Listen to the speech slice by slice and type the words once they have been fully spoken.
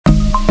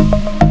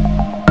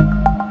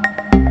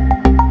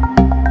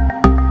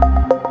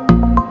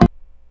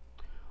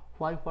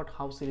Afford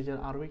house সিরিজের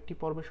আরও একটি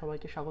পর্বে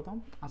সবাইকে স্বাগতম।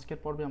 আজকের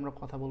পর্বে আমরা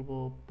কথা বলবো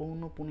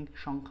পৌনঃপুনিক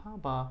সংখ্যা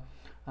বা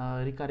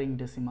রিকারিং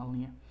ডেসিমাল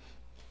নিয়ে।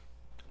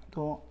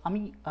 তো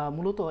আমি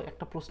মূলত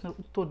একটা প্রশ্নের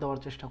উত্তর দেওয়ার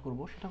চেষ্টা করব।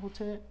 সেটা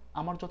হচ্ছে,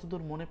 আমার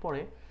যতদূর মনে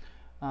পড়ে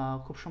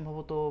খুব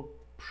সম্ভবত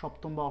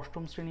সপ্তম বা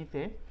অষ্টম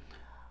শ্রেণীতে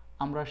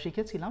আমরা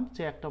শিখেছিলাম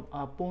যে একটা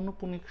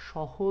পৌনঃপুনিক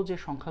সহ যে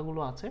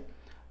সংখ্যাগুলো আছে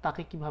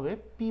তাকে কিভাবে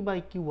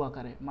p/q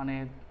আকারে, মানে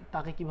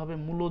তাকে কিভাবে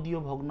মূলদীয়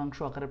ভগ্নাংশ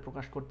আকারে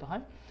প্রকাশ করতে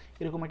হয়,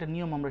 এরকম একটা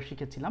নিয়ম আমরা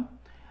শিখেছিলাম।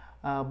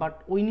 বাট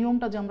ওই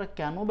নিয়মটা যে আমরা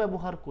কেন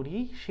ব্যবহার করি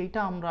সেইটা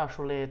আমরা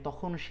আসলে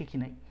তখন শিখি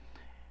নাই।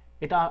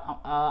 এটা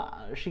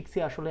শিখছি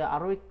আসলে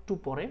আরও একটু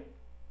পরে।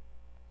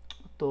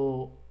 তো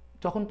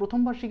যখন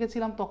প্রথমবার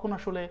শিখেছিলাম তখন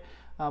আসলে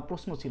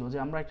প্রশ্ন ছিল যে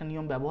আমরা একটা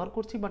নিয়ম ব্যবহার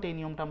করছি, বাট এই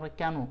নিয়মটা আমরা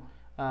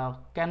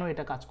কেন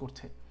এটা কাজ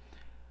করছে।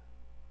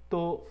 তো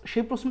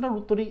সেই প্রশ্নটার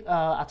উত্তরই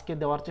আজকে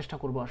দেওয়ার চেষ্টা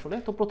করব আসলে।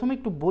 তো প্রথমে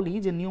একটু বলি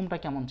যে নিয়মটা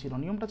কেমন ছিল।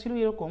 নিয়মটা ছিল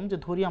এরকম যে,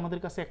 ধরি আমাদের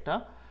কাছে একটা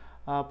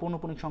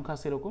পৌনঃপুনিক সংখ্যা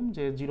আছে এরকম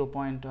যে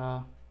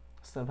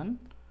 0.7,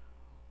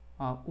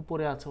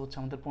 উপরে আছে হচ্ছে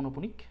আমাদের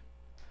পৌনঃপুনিক।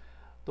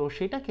 তো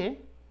সেটাকে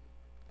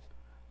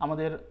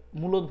আমাদের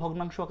মূলদ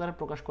ভগ্নাংশ আকারে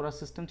প্রকাশ করার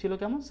সিস্টেম ছিল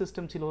কেমন?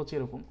 সিস্টেম ছিল হচ্ছে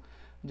এরকম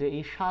যে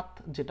এই 7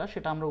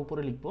 সেটা আমরা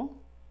উপরে লিখব,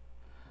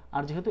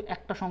 আর যেহেতু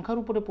একটা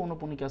সংখ্যার উপরে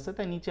পৌনঃপুনিক আছে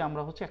তাই নিচে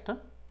আমরা হচ্ছে একটা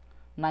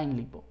 9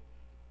 লিখব।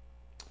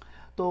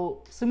 তো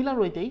সিমিলার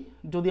ওয়েতেই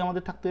যদি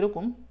আমাদের থাকতো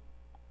এরকম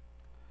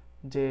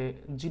যে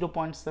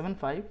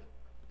 0.75,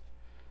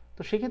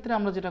 তো সেক্ষেত্রে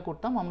আমরা যেটা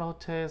করতাম, আমরা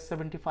হচ্ছে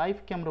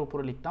 75কে আমরা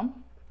উপরে লিখতাম।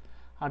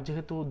 আর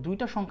যেহেতু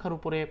দুইটা সংখ্যার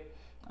উপরে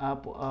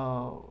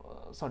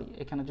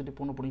এখানে যদি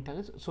পৌনঃপুনিক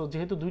থাকে, সো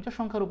যেহেতু দুইটা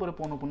সংখ্যার উপরে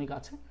পৌনঃপুনিক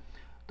আছে,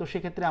 তো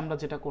সেক্ষেত্রে আমরা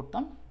যেটা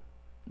করতাম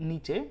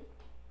নিচে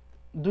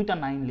দুইটা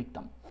 9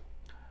 লিখতাম।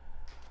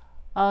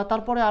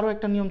 তারপরে আরও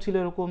একটা নিয়ম ছিল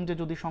এরকম যে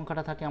যদি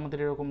সংখ্যাটা থাকে আমাদের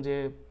এরকম যে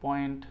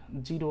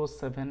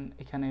 0.07,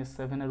 এখানে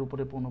 7-এর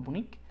উপরে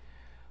পৌনঃপুনিক,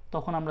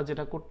 তখন আমরা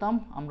যেটা করতাম,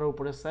 আমরা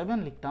উপরে 7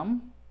 লিখতাম,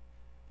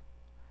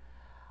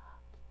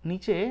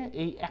 নিচে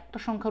এই একটা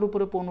সংখ্যার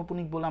উপরে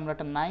পৌনঃপুনিক বলে আমরা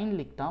একটা 9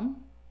 লিখতাম,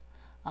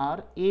 আর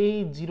এই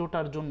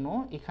জিরোটার জন্য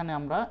এখানে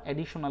আমরা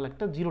অ্যাডিশনাল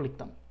একটা 0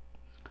 লিখতাম।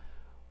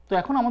 তো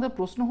এখন আমাদের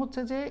প্রশ্ন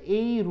হচ্ছে যে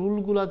এই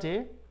রুলগুলা যে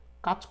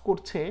কাজ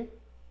করছে,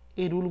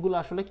 এই রুলগুলো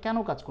আসলে কেন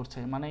কাজ করছে,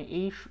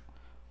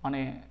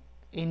 মানে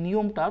এই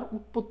নিয়মটার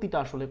উৎপত্তিটা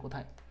আসলে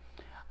কোথায়?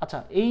 আচ্ছা,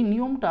 এই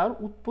নিয়মটার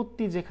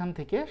উৎপত্তি যেখান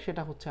থেকে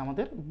সেটা হচ্ছে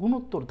আমাদের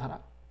গুণোত্তর ধারা।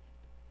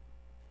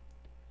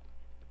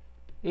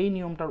 এই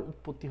নিয়মটার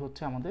উৎপত্তি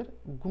হচ্ছে আমাদের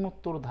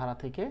গুণোত্তর ধারা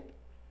থেকে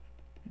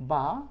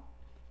বা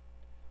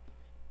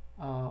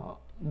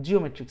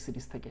জিওমেট্রিক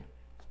সিরিজ থেকে।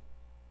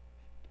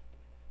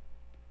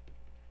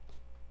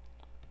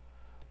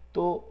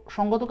 তো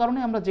সঙ্গত কারণে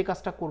আমরা যে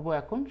কাজটা করব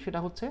এখন সেটা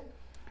হচ্ছে,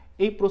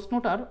 এই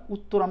প্রশ্নটার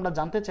উত্তর আমরা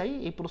জানতে চাই।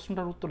 এই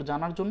প্রশ্নটার উত্তর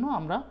জানার জন্য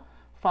আমরা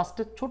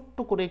ফার্স্টে ছোট্ট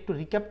করে একটু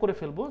রিক্যাপ করে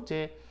ফেলবো যে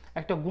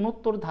একটা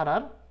গুণোত্তর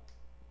ধারার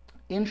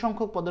n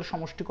সংখ্যক পদের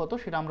সমষ্টি কত,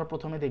 সেটা আমরা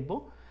প্রথমে দেখব।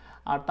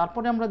 আর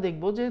তারপরে আমরা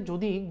দেখব যে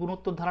যদি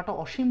গুণোত্তর ধারাটা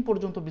অসীম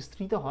পর্যন্ত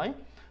বিস্তৃত হয়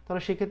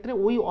তাহলে সেক্ষেত্রে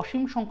ওই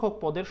অসীম সংখ্যক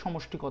পদের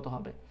সমষ্টি কত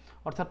হবে।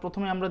 অর্থাৎ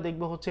প্রথমে আমরা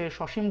দেখব হচ্ছে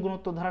সসীম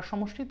গুণোত্তর ধারার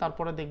সমষ্টি,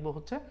 তারপরে দেখব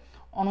হচ্ছে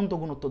অনন্ত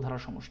গুণোত্তর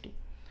ধারার সমষ্টি।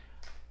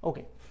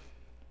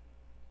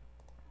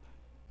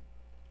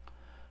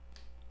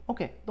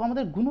 ওকে, তো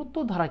আমাদের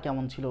গুণোত্তর ধারা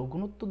কেমন ছিল?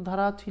 গুণোত্তর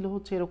ধারা ছিল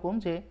হচ্ছে এরকম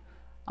যে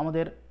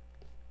আমাদের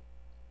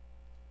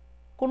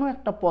কোনো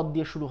একটা পদ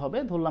দিয়ে শুরু হবে,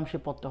 ধরলাম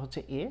সেই পদটা হচ্ছে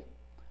এ,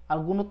 আর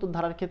গুণোত্তর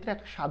ধারার ক্ষেত্রে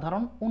একটা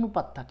সাধারণ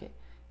অনুপাত থাকে,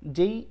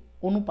 যেই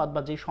অনুপাত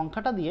বা যেই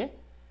সংখ্যাটা দিয়ে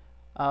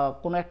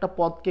কোনো একটা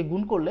পদকে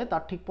গুণ করলে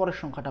তার ঠিক পরের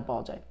সংখ্যাটা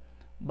পাওয়া যায়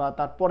বা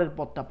তার পরের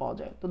পদটা পাওয়া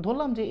যায়। তো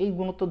ধরলাম যে এই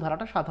গুণোত্তর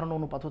ধারাটা সাধারণ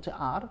অনুপাত হচ্ছে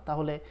আর,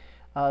 তাহলে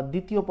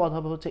দ্বিতীয় পদ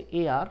হবে হচ্ছে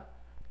এ আর,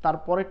 তার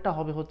পরেরটা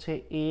হবে হচ্ছে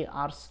এ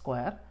আর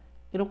স্কোয়ার,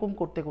 এরকম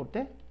করতে করতে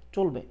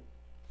চলবে।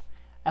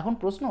 এখন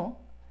প্রশ্ন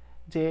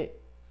যে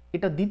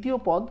এটা দ্বিতীয়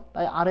পদ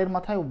তাই আর এর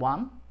মাথায়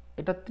 1,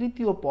 এটা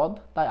তৃতীয় পদ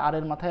তাই আর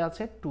এর মাথায়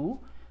আছে 2,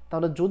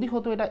 তাহলে যদি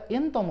হতো এটা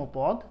n-তম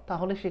পদ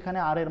তাহলে সেখানে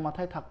আর এর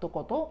মাথায় থাকতো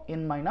কত?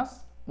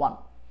 n-1।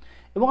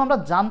 এবং আমরা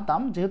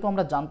জানতাম, যেহেতু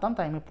আমরা জানতাম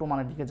তাই আমি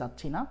প্রমাণের দিকে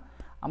যাচ্ছি না,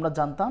 আমরা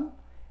জানতাম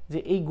যে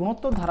এই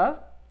গুণোত্তর ধারার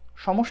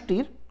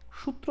সমষ্টির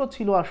সূত্র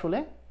ছিল আসলে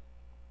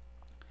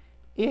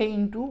a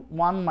 ×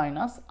 1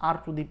 - r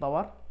to the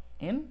power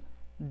n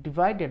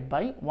divided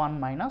by 1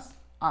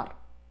 - r।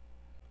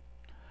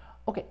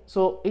 Okay,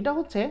 so এটা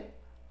হচ্ছে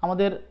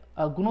আমাদের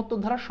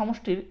গুণোত্তর ধারার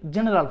সমষ্টির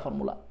জেনারেল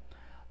ফর্মুলা।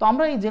 তো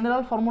আমরা এই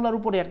জেনারেল ফর্মুলার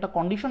উপরে একটা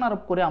কন্ডিশন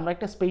আরোপ করে আমরা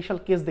একটা স্পেশাল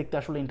কেস দেখতে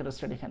আসলে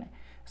ইন্টারেস্টেড এখানে।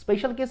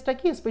 স্পেশাল কেসটা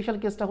কি? স্পেশাল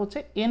কেসটা হচ্ছে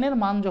n এর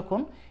মান যখন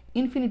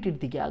ইনফিনিটির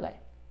দিকে আগায়,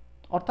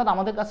 অর্থাৎ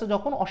আমাদের কাছে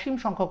যখন অসীম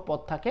সংখ্যক পদ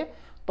থাকে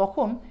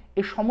তখন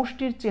এই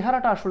সমষ্টির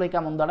চেহারাটা আসলে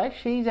কেমন দাঁড়ায়,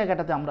 সেই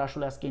জায়গাটাতে আমরা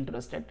আসলে আজকে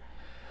ইন্টারেস্টেড।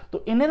 তো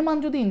n এর মান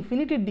যদি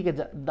ইনফিনিটির দিকে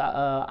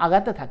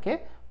আগাতে থাকে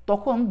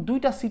তখন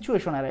দুইটা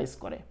সিচুয়েশন অ্যারাইজ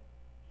করে।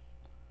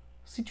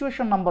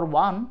 সিচুয়েশন নাম্বার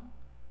 1,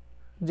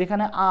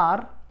 যেখানে আর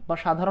বা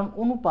সাধারণ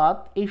অনুপাত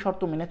এই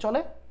শর্ত মেনে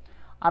চলে,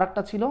 আর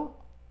একটা ছিল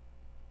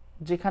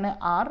যেখানে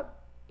আর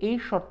এই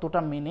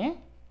শর্তটা মেনে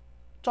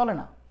চলে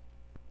না।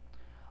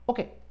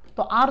 ওকে,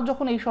 তো আর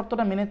যখন এই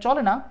শর্তটা মেনে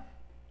চলে না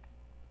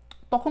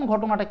তখন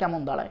ঘটনাটা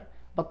কেমন দাঁড়ায়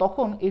বা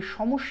তখন এই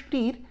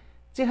সমষ্টির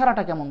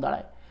চেহারাটা কেমন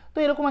দাঁড়ায়। তো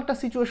এরকম একটা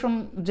সিচুয়েশন,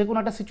 যে কোনো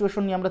একটা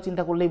সিচুয়েশন নিয়ে আমরা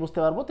চিন্তা করলেই বুঝতে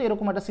পারবো। তো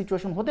এরকম একটা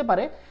সিচুয়েশন হতে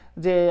পারে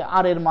যে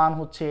আর এর মান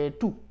হচ্ছে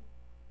 2।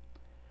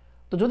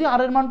 তো যদি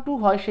আর এর মান 2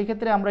 হয়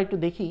সেক্ষেত্রে আমরা একটু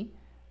দেখি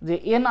যে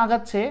এন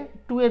আগাচ্ছে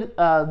 2 এর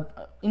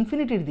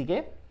ইনফিনিটির দিকে,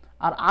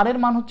 আর আর এর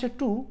মান হচ্ছে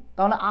 2,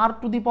 তাহলে আর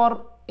টু দি পাওয়ার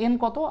এন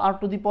কত? আর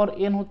টু দি পাওয়ার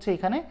এন হচ্ছে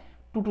এখানে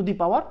 2 টু দি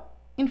পাওয়ার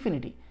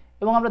ইনফিনিটি।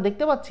 এবং আমরা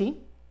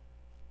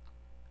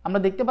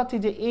দেখতে পাচ্ছি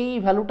যে এই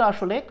ভ্যালুটা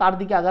আসলে কার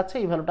দিকে আগাচ্ছে?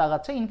 এই ভ্যালুটা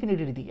আগাচ্ছে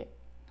ইনফিনিটির দিকে।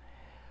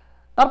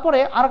 তারপরে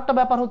আর একটা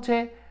ব্যাপার হচ্ছে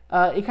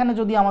এখানে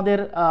যদি আমাদের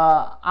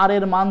আর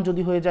এর মান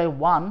যদি হয়ে যায়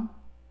 1,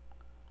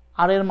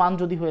 আর এর মান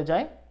যদি হয়ে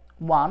যায়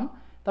 1,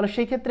 তাহলে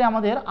সেই ক্ষেত্রে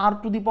আমাদের আর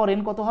টু দি পাওয়ার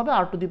এন কত হবে?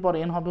 আর টু দি পাওয়ার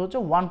এন হবে হচ্ছে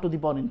 1 to the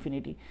power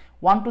infinity.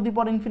 1 to the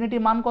power infinity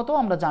মান কত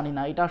আমরা জানি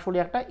না, এটা আসলে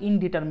একটা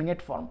ইনডিটারমিনেট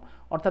ফর্ম,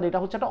 অর্থাৎ এটা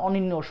হচ্ছে একটা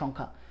অনির্ণেয়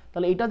সংখ্যা।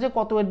 তাহলে এটা যে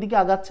কত এর দিকে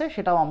আগাচ্ছে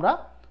সেটা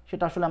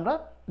আসলে আমরা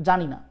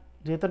জানি না,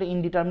 যেহেতু এটা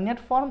ইনডিটারমিনেট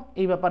ফর্ম,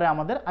 এই ব্যাপারে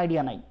আমাদের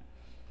আইডিয়া নাই।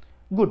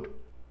 গুড।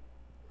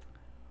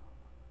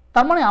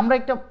 তার মানে আমরা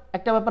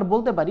একটা ব্যাপার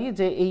বলতে পারি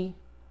যে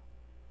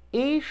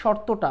এই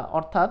শর্তটা,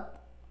 অর্থাৎ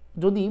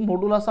যদি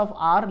modulus of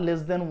R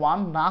less than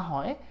 1 না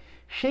হয়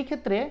সেই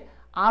ক্ষেত্রে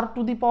আর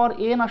টু দি পাওয়ার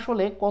এন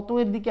আসলে কত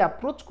এর দিকে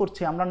অ্যাপ্রোচ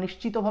করছে আমরা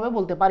নিশ্চিতভাবে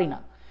বলতে পারি না।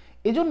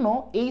 এজন্য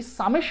এই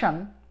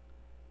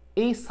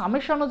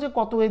সামেশানও যে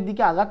কত এর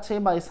দিকে আগাচ্ছে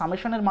বা এই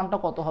সামেশানের মানটা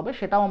কত হবে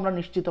সেটাও আমরা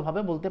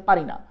নিশ্চিতভাবে বলতে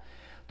পারি না।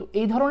 তো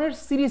এই ধরনের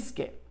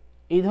সিরিজকে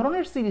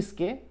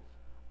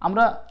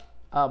আমরা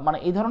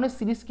এই ধরনের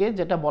সিরিজকে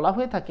যেটা বলা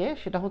হয়ে থাকে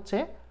সেটা হচ্ছে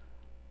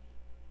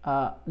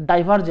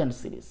ডাইভারজেন্ট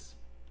সিরিজ।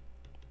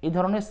 এই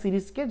ধরনের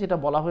সিরিজকে যেটা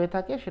বলা হয়ে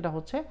থাকে সেটা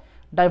হচ্ছে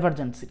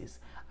ডাইভারজেন্ট সিরিজ।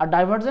 আর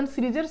ডাইভারজেন্ট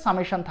সিরিজের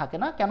সামেশন থাকে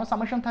না। কেন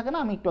সামেশন থাকে না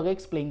আমি একটু আগে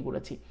এক্সপ্লেইন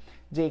করেছি,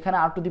 যে এখানে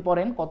আর টু দি পাওয়ার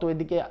এন কত এর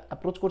দিকে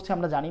অ্যাপ্রোচ করছে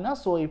আমরা জানি না,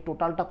 সো এই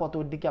টোটালটা কত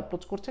এর দিকে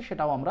অ্যাপ্রোচ করছে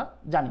সেটাও আমরা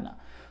জানি না।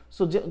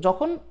 সো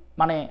যখন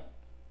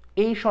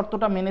এই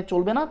শর্তটা মেনে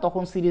চলবে না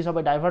তখন সিরিজ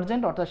হবে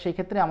ডাইভারজেন্ট, অর্থাৎ সেই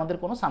ক্ষেত্রে আমাদের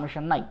কোনো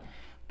সামেশন নাই।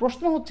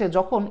 প্রশ্ন হচ্ছে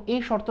যখন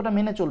এই শর্তটা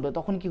মেনে চলবে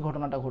তখন কি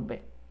ঘটনাটা ঘটবে,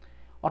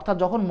 অর্থাৎ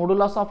যখন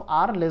modulus of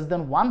R less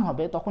than 1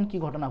 হবে তখন কি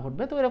ঘটনা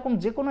ঘটবে। তো এরকম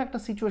যে কোনো একটা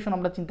সিচুয়েশন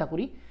আমরা চিন্তা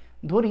করি,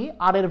 ধরি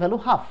আর এর ভ্যালু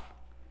হাফ,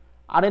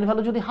 আর এর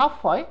ভ্যালু যদি হাফ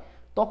হয়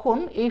তখন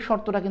এই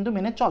শর্তটা কিন্তু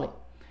মেনে চলে।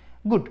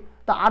 গুড।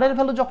 তা আর এর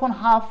ভ্যালু যখন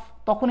হাফ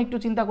তখন একটু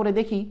চিন্তা করে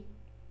দেখি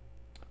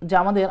যে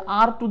আমাদের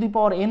আর টু দি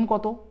পাওয়ার এন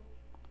কত।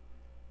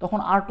 তখন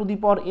আর টু দি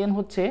পাওয়ার এন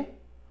হচ্ছে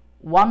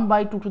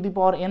 1/2 to the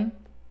power N.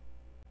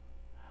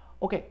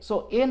 Okay, so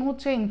N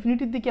হচ্ছে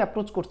ইনফিনিটির দিকে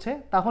অ্যাপ্রোচ করছে,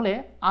 তাহলে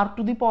আর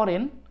টু দি পাওয়ার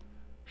এন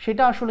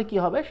সেটা আসলে কি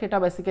হবে, সেটা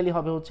বেসিক্যালি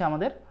হবে হচ্ছে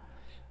আমাদের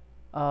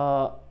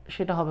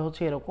সেটা হবে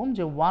হচ্ছে এরকম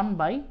যে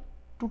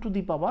 1/2 to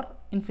the power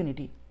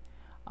infinity.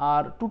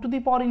 R 2 to the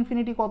power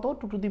infinity কত?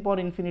 2 টু দি পাওয়ার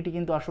ইনফিনিটি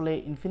কিন্তু আসলে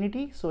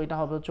ইনফিনিটি, সো এটা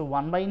হবে হচ্ছে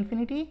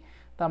 1/ইনফিনিটি।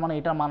 তার মানে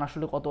এটার মান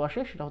আসলে কত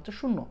আসে সেটা হচ্ছে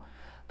 0।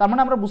 তার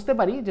মানে আমরা বুঝতে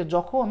পারি যে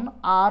যখন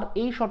আর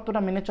এই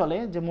শর্তটা মেনে চলে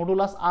যে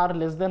মডুলাস আর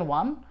লেস দেন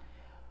 1,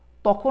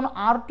 তখন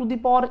আর টু দি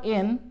পাওয়ার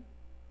এন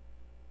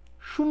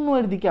 0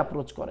 এর দিকে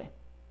অ্যাপ্রোচ করে।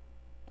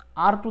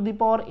 আর টু দি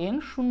পাওয়ার এন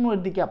 0 এর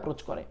দিকে অ্যাপ্রোচ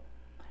করে।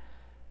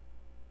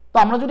 তো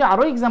আমরা যদি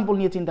আরও এক্সাম্পল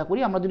নিয়ে চিন্তা করি,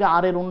 আমরা যদি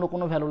আর এর অন্য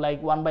কোনো ভ্যালু লাইক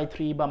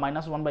 1/3 বা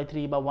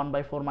 -1/3 বা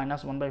 1/4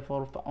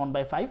 -1/4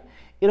 1/5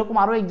 এরকম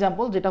আরও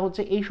এক্সাম্পল যেটা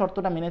হচ্ছে এই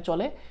শর্তটা মেনে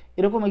চলে,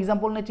 এরকম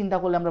এক্সাম্পল নিয়ে চিন্তা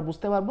করলে আমরা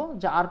বুঝতে পারবো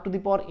যে আর টু দি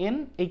পাওয়ার এন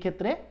এই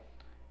ক্ষেত্রে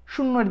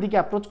 0 এর দিকে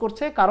অ্যাপ্রোচ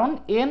করছে, কারণ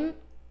এন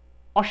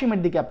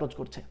অসীমের দিকে অ্যাপ্রোচ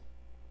করছে।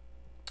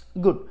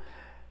 গুড।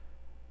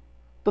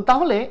 তো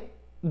তাহলে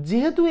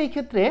যেহেতু এই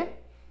ক্ষেত্রে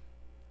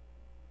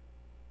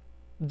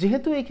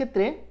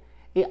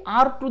এই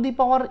আর to the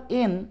power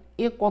N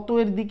A কত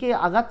এর দিকে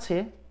আগাচ্ছে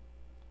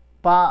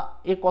বা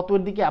এ কত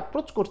এর দিকে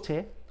অ্যাপ্রোচ করছে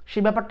সে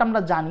ব্যাপারটা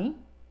আমরা জানি,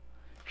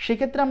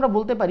 সেক্ষেত্রে আমরা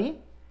বলতে পারি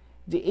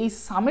যে এই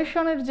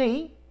সামেশনের যেই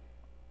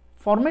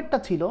ফরম্যাটটা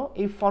ছিল,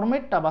 এই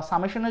ফরম্যাটটা বা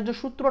সামেশনের যে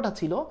সূত্রটা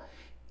ছিল,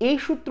 এই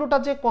সূত্রটা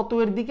যে কত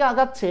এর দিকে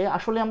আগাচ্ছে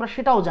আসলে আমরা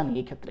সেটাও জানি।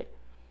 এই ক্ষেত্রে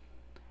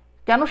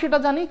কেন সেটা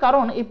জানি?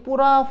 কারণ এই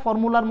পুরা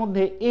ফর্মুলার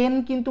মধ্যে এন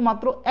কিন্তু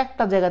মাত্র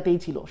একটা জায়গাতেই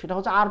ছিল, সেটা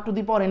হচ্ছে আর টু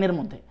দি পাওয়ার এন এর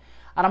মধ্যে।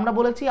 আর আমরা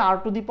বলেছি আর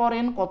টু দি পাওয়ার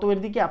এন কত এর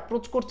দিকে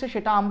অ্যাপ্রোচ করছে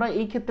সেটা আমরা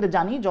এই ক্ষেত্রে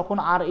জানি যখন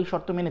আর এই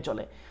শর্ত মেনে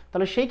চলে।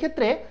 তাহলে সেই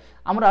ক্ষেত্রে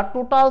আমরা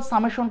টোটাল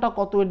সামেশনটা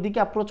কত এর দিকে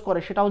অ্যাপ্রোচ করে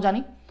সেটাও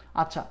জানি।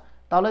 আচ্ছা,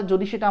 তাহলে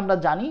যদি সেটা আমরা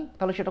জানি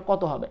তাহলে সেটা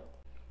কত হবে?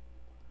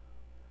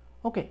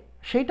 ওকে,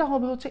 সেইটা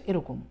হবে হচ্ছে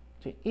এরকম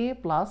যে এ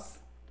প্লাস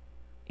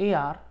এ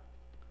আর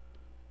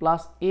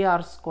প্লাস এ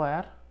আর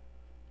square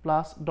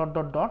plus dot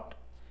dot dot,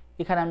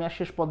 এখানে আমি আর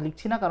শেষ পদ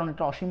লিখছি না কারণ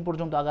এটা অসীম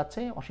পর্যন্ত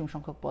আগাচ্ছে, অসীম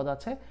সংখ্যক পদ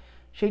আছে।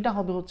 সেইটা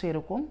হবে হচ্ছে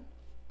এরকম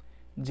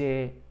যে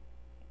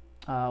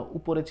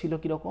উপরে ছিল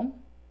কীরকম,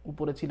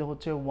 উপরে ছিল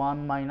হচ্ছে 1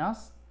 minus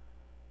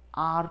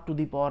R to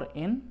the power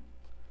N,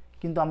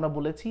 কিন্তু আমরা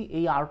বলেছি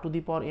এই আর টু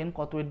দি পাওয়ার এন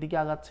কত এর দিকে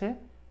আগাচ্ছে,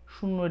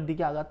 0 এর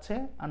দিকে আগাচ্ছে,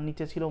 আর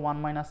নিচে ছিল 1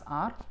 মাইনাস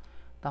আর,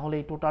 তাহলে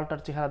এই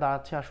টোটালটার চেহারা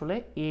দাঁড়াচ্ছে আসলে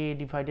এ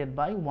ডিভাইডেড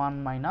বাই 1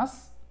 মাইনাস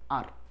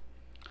আর।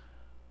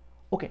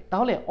 ওকে,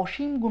 তাহলে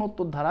অসীম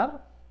গুণোত্তর ধারার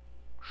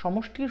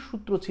সমষ্টির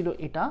সূত্র ছিল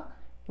এটা,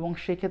 এবং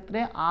সেক্ষেত্রে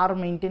আর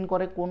মেনটেন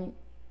করে কোন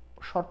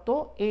শর্ত?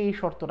 এই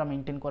শর্তটা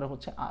মেনটেন করে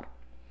হচ্ছে আর।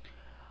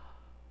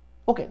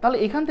 ওকে, তাহলে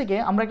এখান থেকে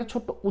আমরা একটা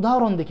ছোট্ট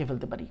উদাহরণ দেখে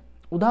ফেলতে পারি।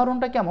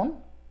 উদাহরণটা কেমন,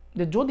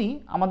 যে যদি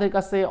আমাদের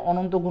কাছে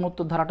অনন্ত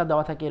গুণোত্তর ধারাটা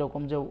দেওয়া থাকে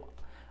এরকম যে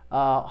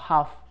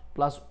হাফ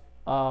প্লাস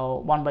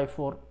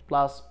 1/4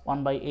 প্লাস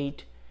 1/8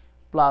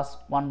 প্লাস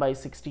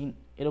 1/16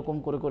 এরকম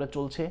করে করে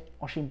চলছে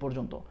অসীম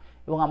পর্যন্ত,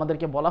 এবং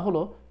আমাদেরকে বলা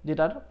হলো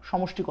যেটার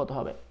সমষ্টি কত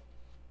হবে।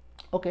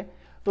 ওকে,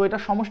 তো এটা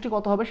সমষ্টি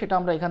কত হবে সেটা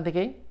আমরা এখান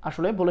থেকেই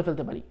আসলে বলে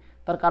ফেলতে পারি।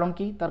 তার কারণ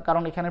কি? তার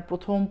কারণ এখানে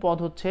প্রথম পদ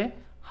হচ্ছে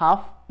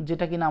হাফ,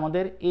 যেটা কিনা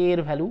আমাদের এ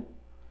এর ভ্যালু,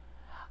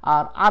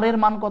 আর আর এর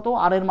মান কত?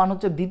 আর এর মান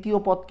হচ্ছে দ্বিতীয়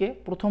পদকে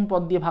প্রথম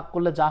পদ দিয়ে ভাগ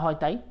করলে যা হয়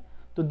তাই।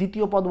 তো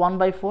দ্বিতীয় পদ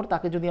 1/4,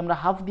 তাকে যদি আমরা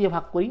হাফ দিয়ে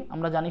ভাগ করি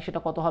আমরা জানি সেটা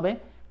কত হবে,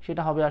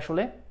 সেটা হবে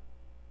আসলে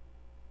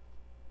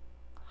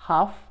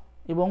হাফ,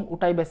 এবং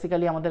ওটাই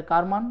বেসিক্যালি আমাদের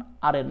কার মান?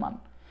 আর এর মান।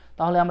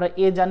 তাহলে আমরা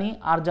এ জানি,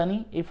 আর জানি,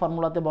 এই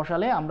ফর্মুলাতে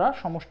বসালে আমরা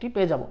সমষ্টি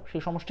পেয়ে যাব।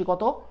 সেই সমষ্টি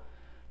কত?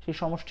 সেই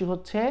সমষ্টি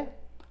হচ্ছে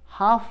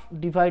half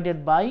divided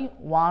by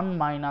 1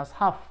 minus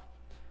half,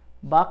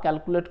 বা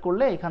ক্যালকুলেট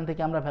করলে এখান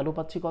থেকে আমরা ভ্যালু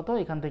পাচ্ছি কত?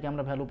 এখান থেকে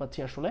আমরা ভ্যালু পাচ্ছি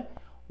আসলে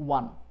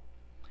 1।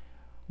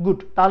 গুড,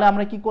 তাহলে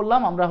আমরা কি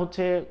করলাম? আমরা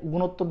হচ্ছে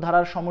গুণোত্তর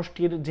ধারার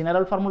সমষ্টির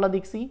জেনারেল ফর্মুলা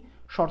দেখছি,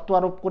 শর্ত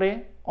আরোপ করে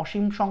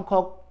অসীম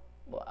সংখ্যক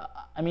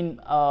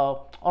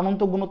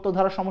অনন্ত গুণোত্তর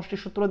ধারার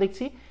সমষ্টির সূত্র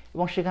দেখছি,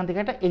 এবং সেখান থেকে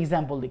একটা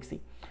এক্সাম্পল দেখছি।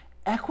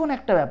 এখন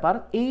একটা ব্যাপার,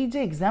 এই যে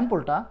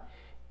এক্সাম্পলটা,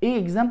 এই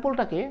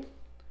এক্সাম্পলটাকে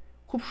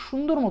খুব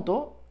সুন্দর মতো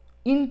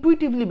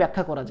ইনটুইটিভলি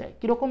ব্যাখ্যা করা যায়।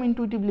 কীরকম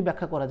ইনটুইটিভলি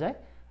ব্যাখ্যা করা যায়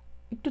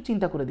একটু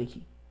চিন্তা করে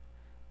দেখি।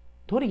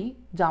 ধরি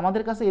যে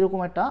আমাদের কাছে এরকম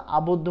একটা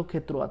আবদ্ধ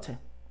ক্ষেত্র আছে,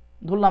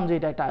 ধরলাম যে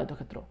এটা একটা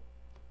আয়তক্ষেত্র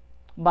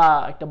বা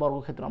একটা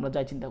বর্গক্ষেত্র, আমরা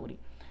যাই চিন্তা করি।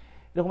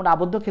 এরকম একটা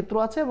আবদ্ধ ক্ষেত্র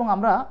আছে, এবং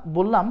আমরা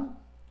বললাম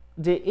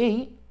যে এই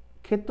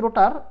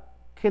ক্ষেত্রটার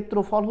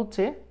ক্ষেত্রফল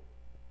হচ্ছে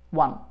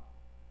 1।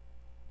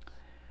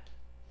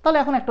 তাহলে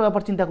এখন একটা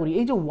ব্যাপার চিন্তা করি,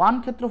 এই যে 1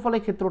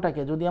 ক্ষেত্রফলের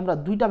ক্ষেত্রটাকে যদি আমরা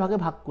দুইটা ভাগে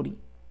ভাগ করি,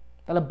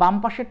 তাহলে বাম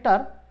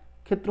পাশেরটার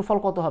ক্ষেত্রফল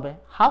কত হবে?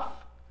 হাফ।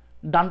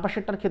 ডান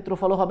পাশেরটার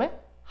ক্ষেত্রফলও হবে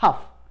হাফ,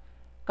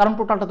 কারণ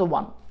টোটালটা তো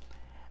 1।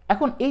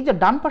 এখন এই যে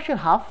ডান পাশের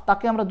হাফ,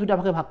 তাকে আমরা দুইটা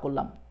ভাগে ভাগ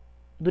করলাম।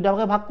 দুইটা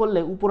ভাগে ভাগ করলে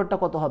উপরেরটা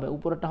কত হবে?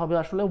 উপরেরটা হবে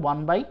আসলে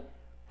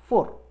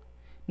 1/4।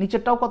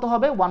 নিচেরটাও কত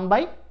হবে?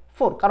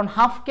 1/4, কারণ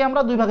হাফকে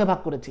আমরা দুই ভাগে ভাগ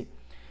করেছি।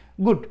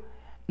 গুড,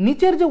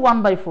 নিচের যে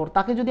 1/4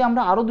 তাকে যদি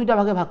আমরা আরও দুইটা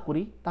ভাগে ভাগ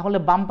করি, তাহলে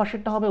বাম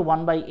পাশেরটা হবে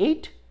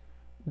 1/8,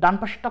 ডান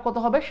পাশেরটা কত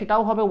হবে?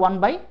 সেটাও হবে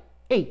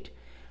 1/8।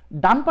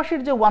 ডান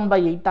পাশের যে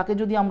 1/8 তাকে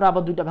যদি আমরা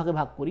আবার দুইটা ভাগে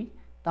ভাগ করি,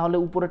 তাহলে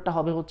উপরেরটা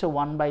হবে হচ্ছে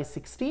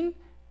 1/16,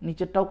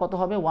 নিচেরটাও কত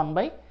হবে?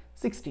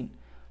 1/16।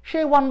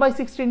 সেই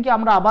 1/16কে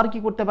আমরা আবার কি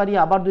করতে পারি?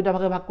 আবার দুইটা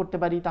ভাগে ভাগ করতে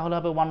পারি, তাহলে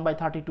হবে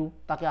 1/32,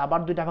 তাকে আবার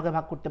দুইটা ভাগে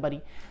ভাগ করতে পারি।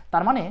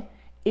 তার মানে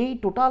এই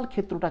টোটাল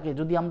ক্ষেত্রটাকে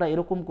যদি আমরা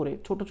এরকম করে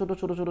ছোট ছোট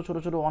ছোট ছোট ছোট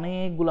ছোট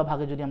অনেকগুলা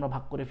ভাগে যদি আমরা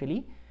ভাগ করে ফেলি,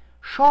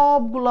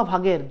 সবগুলা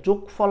ভাগের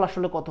যোগফল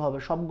আসলে কত হবে?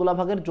 সবগুলা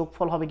ভাগের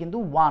যোগফল হবে কিন্তু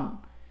 1।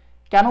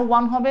 কেন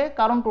 1 হবে?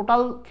 কারণ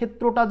টোটাল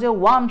ক্ষেত্রটা যে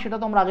 1 সেটা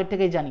তো আমরা আগের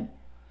থেকেই জানি।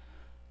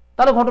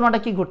 তাহলে ঘটনাটা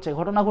কি ঘটছে?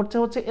 ঘটনা ঘটছে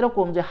হচ্ছে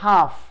এরকম যে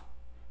হাফ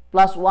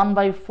প্লাস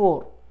 1/4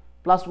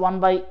 প্লাস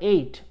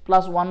 1/8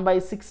 প্লাস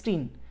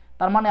 1/16,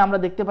 তার মানে আমরা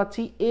দেখতে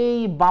পাচ্ছি এই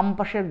বাম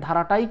পাশের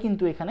ধারাটাই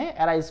কিন্তু এখানে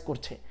অ্যারাইজ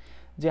করছে,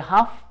 যে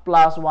হাফ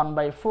প্লাস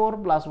 1/4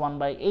 প্লাস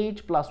 1/8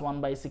 প্লাস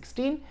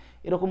 1/16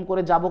 এরকম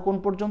করে যাব কোন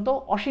পর্যন্ত?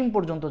 অসীম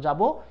পর্যন্ত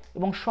যাব,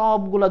 এবং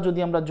সবগুলা যদি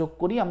আমরা যোগ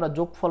করি আমরা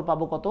যোগফল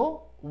পাবো কত?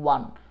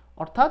 1।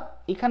 অর্থাৎ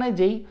এখানে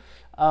যেই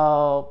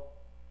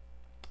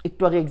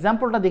একটু আগে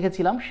এক্সাম্পলটা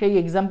দেখেছিলাম, সেই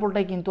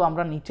এক্সাম্পলটাই কিন্তু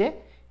আমরা নিচে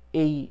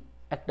এই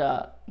একটা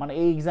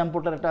এই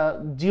এক্সাম্পলটার একটা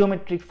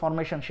জিওমেট্রিক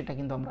ফরমেশন সেটা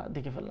কিন্তু আমরা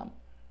দেখে ফেললাম।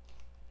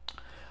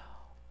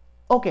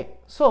 ওকে,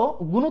 সো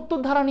গুণোত্তর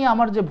ধারা নিয়ে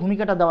আমার যে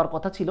ভূমিকাটা দেওয়ার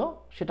কথা ছিল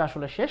সেটা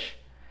আসলে শেষ।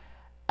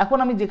 এখন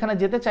আমি যেখানে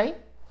যেতে চাই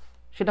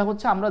সেটা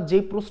হচ্ছে আমরা যে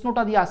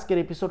প্রশ্নটা দিয়ে আজকের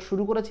এপিসোড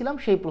শুরু করেছিলাম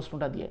সেই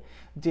প্রশ্নটা দিয়ে,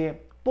 যে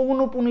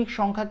পৌনঃপুনিক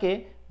সংখ্যাকে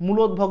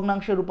মূলদ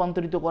ভগ্নাংশে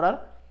রূপান্তরিত করার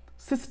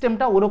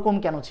সিস্টেমটা ওরকম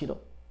কেন ছিল।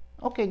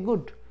 ওকে,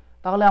 গুড,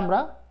 তাহলে আমরা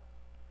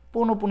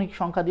পৌনঃপুনিক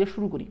সংখ্যা দিয়ে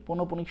শুরু করি।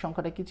 পৌনঃপুনিক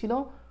সংখ্যাটা কি ছিল?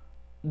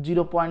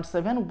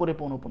 0.7 উপরে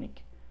পৌনঃপুনিক।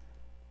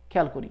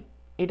 খেয়াল করি,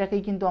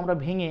 এটাকেই কিন্তু আমরা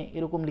ভেঙে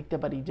এরকম লিখতে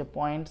পারি যে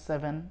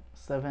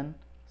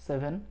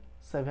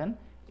 0.7777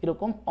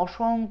 এরকম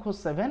অসংখ্য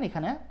 7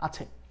 এখানে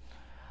আছে।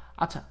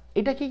 আচ্ছা,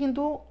 এটাকে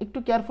কিন্তু একটু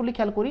কেয়ারফুলি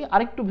খেয়াল করি,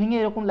 আরেকটু ভেঙে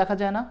এরকম লেখা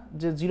যায় না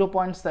যে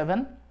 0.7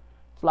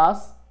 প্লাস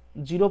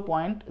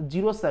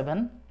 0.07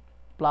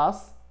 প্লাস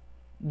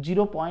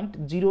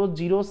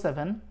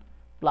 0.007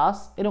 প্লাস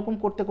এরকম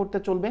করতে করতে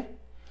চলবে।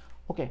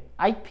 ওকে,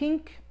 আই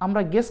থিঙ্ক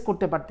আমরা গেস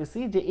করতে পারতেছি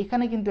যে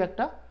এখানে কিন্তু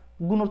একটা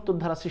গুণোত্তর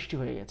ধারা সৃষ্টি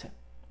হয়ে গেছে।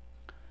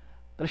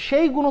 তাহলে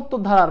সেই গুণোত্তর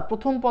ধারার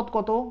প্রথম পদ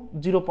কত?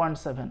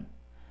 0.7,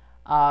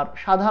 আর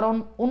সাধারণ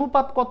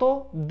অনুপাত কত?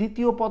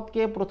 দ্বিতীয়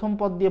পদকে প্রথম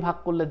পদ দিয়ে ভাগ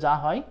করলে যা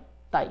হয়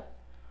তাই।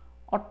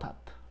 অর্থাৎ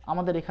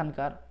আমাদের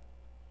এখানকার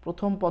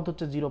প্রথম পদ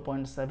হচ্ছে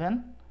 0.7,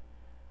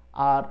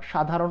 আর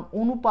সাধারণ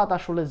অনুপাত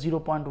আসলে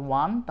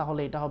 0.1,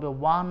 তাহলে এটা হবে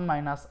 1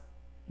 মাইনাস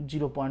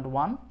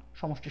 0.1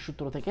 সমষ্টি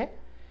সূত্র থেকে।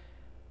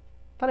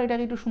 তাহলে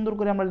এটাকে একটু সুন্দর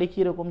করে আমরা লিখি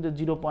এরকম যে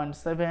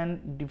 0.7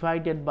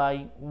 ডিভাইডেড বাই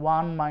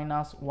 1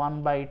 মাইনাস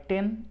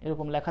 1/10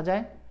 এরকম লেখা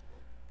যায়।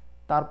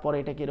 তারপরে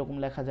এটাকে এরকম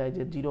লেখা যায়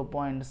যে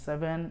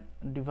 0.7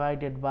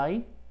 ডিভাইডেড বাই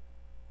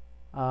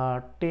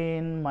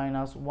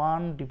 10 -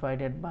 1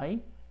 ডিভাইডেড বাই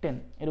 10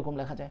 এরকম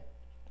লেখা যায়।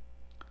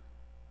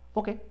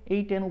 ওকে,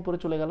 এই 10 উপরে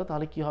চলে গেল,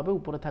 তাহলে কি হবে,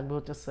 উপরে থাকবে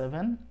হচ্ছে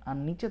 7 আর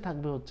নিচে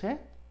থাকবে হচ্ছে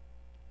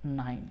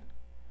 9।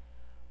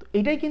 তো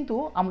এটাই কিন্তু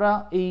আমরা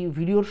এই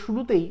ভিডিওর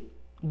শুরুতেই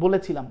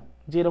বলেছিলাম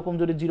যে এরকম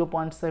যদি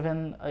 0.7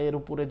 এর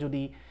উপরে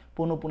যদি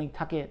পৌনঃপুনিক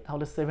থাকে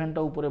তাহলে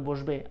 7টা উপরে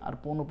বসবে আর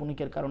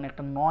পৌনঃপুনিকের কারণে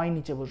একটা 9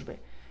 নিচে বসবে।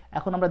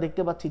 এখন আমরা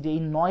দেখতে পাচ্ছি যে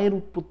এই 9-এর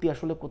উৎপত্তি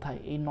আসলে কোথায়।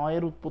 এই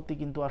 9-এর উৎপত্তি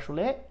কিন্তু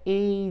আসলে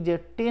এই যে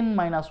 10 -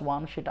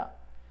 1 সেটা।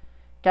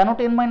 কেন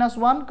 10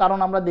 - 1? কারণ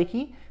আমরা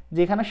দেখি যে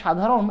এখানে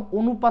সাধারণ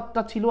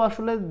অনুপাতটা ছিল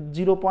আসলে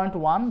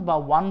 0.1 বা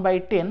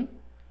 1/10,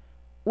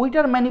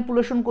 ওইটার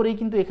ম্যানিপুলেশন করেই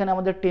কিন্তু এখানে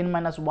আমাদের 10 -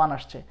 1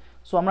 আসছে।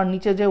 সো আমরা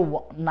নিচে যে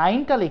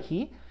 9টা লিখি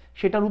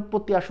সেটার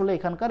উৎপত্তি আসলে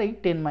এখানকার এই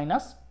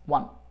 10 -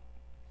 1।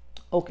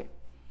 ওকে,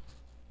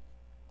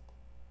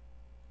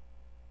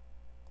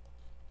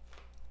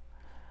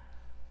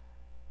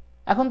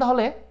 এখন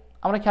তাহলে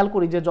আমরা খেয়াল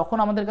করি যে যখন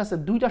আমাদের কাছে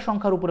দুইটা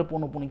সংখ্যার উপরে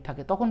পৌনঃপুনিক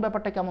থাকে তখন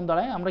ব্যাপারটা কেমন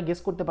দাঁড়ায় আমরা গেস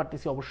করতে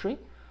পারতেছি অবশ্যই।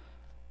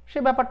 সে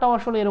ব্যাপারটাও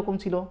আসলে এরকম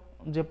ছিল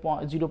যে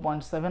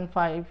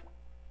 0.75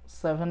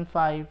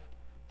 75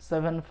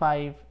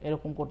 75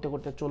 এরকম করতে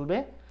করতে চলবে।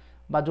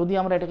 বা যদি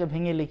আমরা এটাকে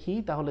ভেঙে লিখি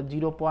তাহলে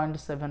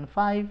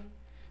 0.75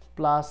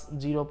 প্লাস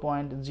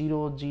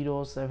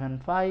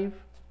 0.0075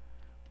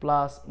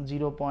 প্লাস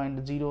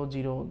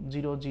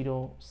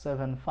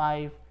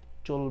 0.000075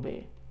 চলবে।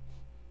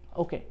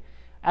 ওকে,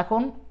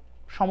 এখন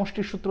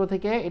সমষ্টির সূত্র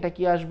থেকে এটা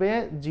কি আসবে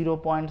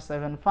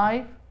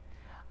 0.75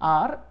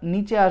 আর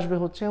নিচে আসবে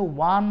হচ্ছে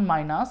 1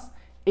 মাইনাস,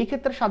 এই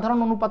ক্ষেত্রে সাধারণ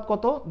অনুপাত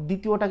কত,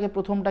 দ্বিতীয়টাকে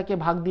প্রথমটাকে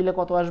ভাগ দিলে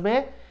কত আসবে,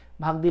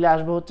 ভাগ দিলে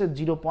আসবে হচ্ছে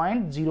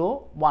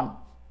 0.01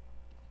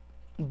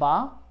 বা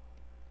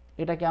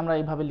এটাকে আমরা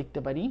এইভাবে লিখতে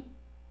পারি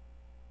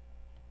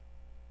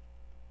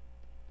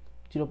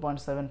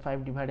 0.75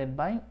 divided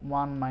by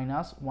 1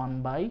 minus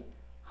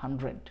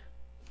 1/100।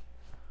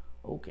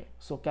 Okay,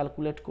 so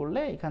calculate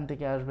করলে এখান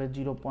থেকে আসবে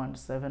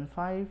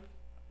 0.75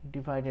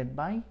 ডিভাইডেড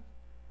বাই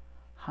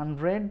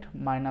 100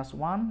 মাইনাস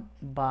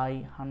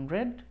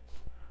 1/100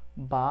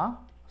 বা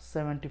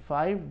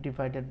 75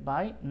 ডিভাইডেড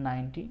বাই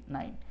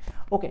 99।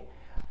 ওকে,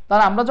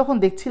 তাহলে আমরা যখন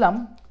দেখছিলাম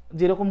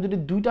যেরকম যদি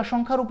দুইটা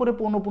সংখ্যার উপরে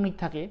পৌনঃপুনিক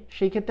থাকে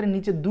সেই ক্ষেত্রে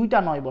নিচে দুইটা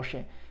 9 বসে।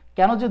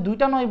 কেন যে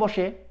দুইটা 9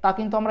 বসে তা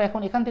কিন্তু আমরা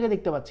এখন এখান থেকে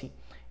দেখতে পাচ্ছি।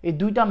 এই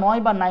দুইটা 9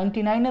 বা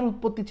 99-এর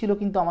উৎপত্তি ছিল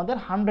কিন্তু আমাদের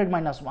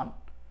 100 - 1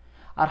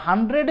 আর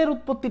 100-এর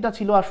উৎপত্তিটা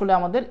ছিল আসলে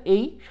আমাদের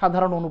এই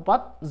সাধারণ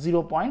অনুপাত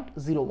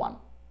 0.01।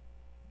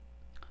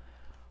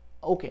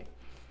 ওকে,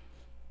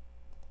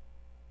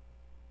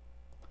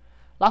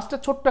 লাস্টে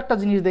ছোট্ট একটা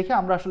জিনিস দেখে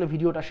আমরা আসলে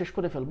ভিডিওটা শেষ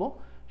করে ফেলবো।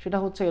 সেটা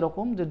হচ্ছে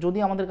এরকম যে যদি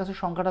আমাদের কাছে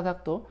সংখ্যাটা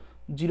থাকতো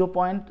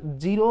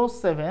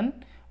 0.07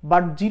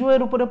 বাট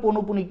 0-এর উপরে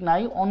পৌনঃপুনিক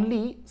নাই,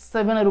 অনলি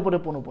 7-এর উপরে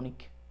পৌনঃপুনিক,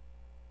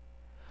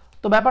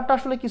 তো ব্যাপারটা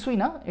আসলে কিছুই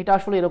না। এটা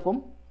আসলে এরকম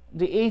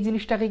যে এই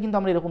জিনিসটাকে কিন্তু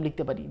আমরা এরকম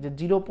লিখতে পারি যে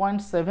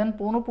 0.7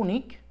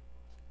 পৌনঃপুনিক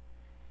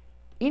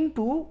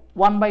ইন্টু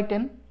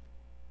 1/10,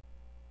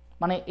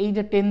 মানে এই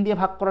যে 10 দিয়ে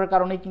ভাগ করার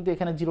কারণে কিন্তু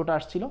এখানে 0টা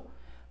আসছিল।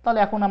 তাহলে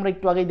এখন আমরা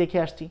একটু আগেই দেখে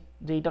আসছি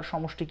যে এটার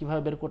সমষ্টি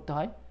কীভাবে বের করতে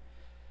হয়,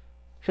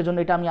 সেজন্য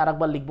এটা আমি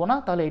আরেকবার লিখবো না।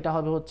 তাহলে এটা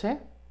হবে হচ্ছে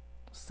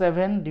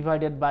 7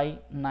 divided by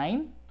 9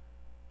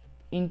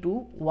 into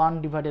 1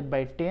 divided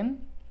by 10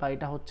 বা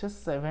এটা হচ্ছে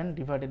 7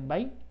 ডিভাইডেড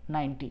বাই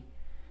 90।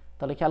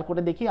 তাহলে খেয়াল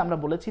করে দেখি, আমরা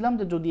বলেছিলাম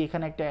যে যদি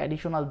এখানে একটা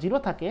অ্যাডিশনাল 0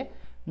 থাকে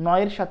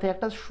 9-এর সাথে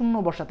একটা শূন্য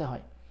বসাতে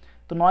হয়।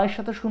 তো 9-এর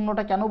সাথে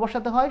শূন্যটা কেন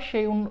বসাতে হয়,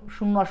 সেই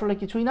শূন্য আসলে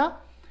কিছুই না,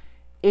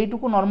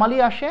 এইটুকু নর্মালি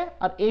আসে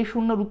আর এই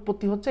শূন্যের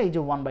উৎপত্তি হচ্ছে এই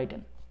যে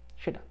 1/10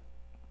 সেটা।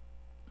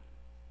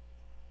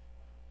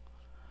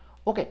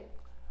 ওকে,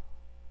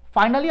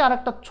 ফাইনালি আর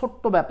একটা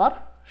ছোট্ট ব্যাপার,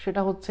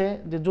 সেটা হচ্ছে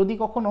যে যদি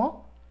কখনো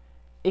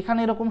এখানে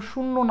এরকম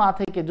শূন্য না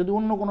থেকে যদি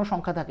অন্য কোনো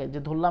সংখ্যা থাকে, যে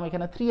ধরলাম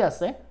এখানে 3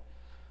 আছে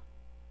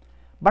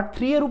বাট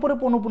 3-এর উপরে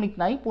পৌনঃপুনিক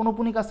নাই,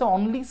 পৌনঃপুনিক আছে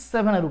অনলি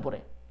 7-এর উপরে,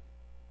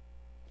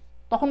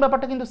 তখন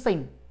ব্যাপারটা কিন্তু সেম।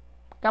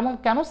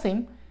 কেন সেম?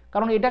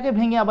 কারণ এটাকে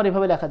ভেঙে আবার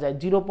এভাবে লেখা যায়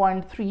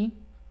 0.3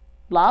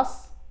 প্লাস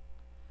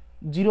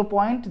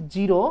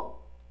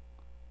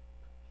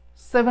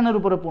 0.07-এর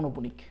উপরে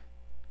পৌনঃপুনিক।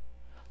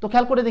 তো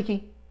খেয়াল করে দেখি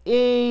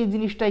এই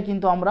জিনিসটাই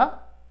কিন্তু আমরা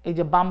এই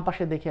যে বাম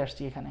পাশে দেখে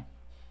আসছি এখানে,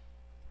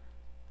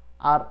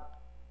 আর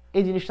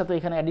এই জিনিসটা তো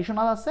এখানে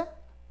অ্যাডিশনাল আছে,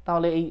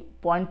 তাহলে এই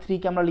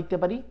 0.3-কে আমরা লিখতে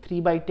পারি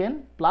 3/10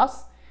 প্লাস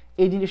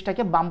এই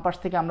জিনিসটাকে বাম পাশ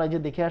থেকে আমরা যে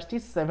দেখে আসছি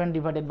 7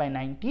 ডিভাইডেড বাই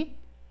 90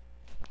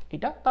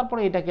 এটা, তারপরে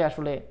এটাকে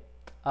আসলে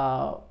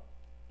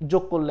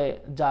যোগ করলে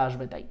যা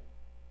আসবে তাই।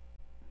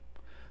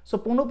 সো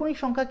পৌনঃপুনিক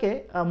সংখ্যাকে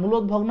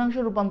মূলদ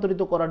ভগ্নাংশে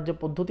রূপান্তরিত করার যে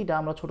পদ্ধতিটা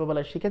আমরা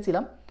ছোটবেলায়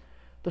শিখেছিলাম,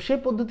 তো সেই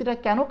পদ্ধতিটা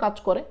কেন কাজ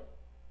করে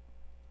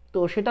তো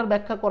সেটার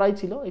ব্যাখ্যা করাই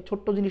ছিল, এই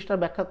ছোট্ট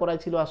জিনিসটার ব্যাখ্যা করাই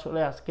ছিল আসলে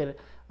আজকের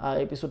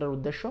এপিসোডের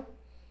উদ্দেশ্য।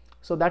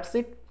 So that's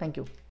it, thank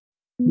you.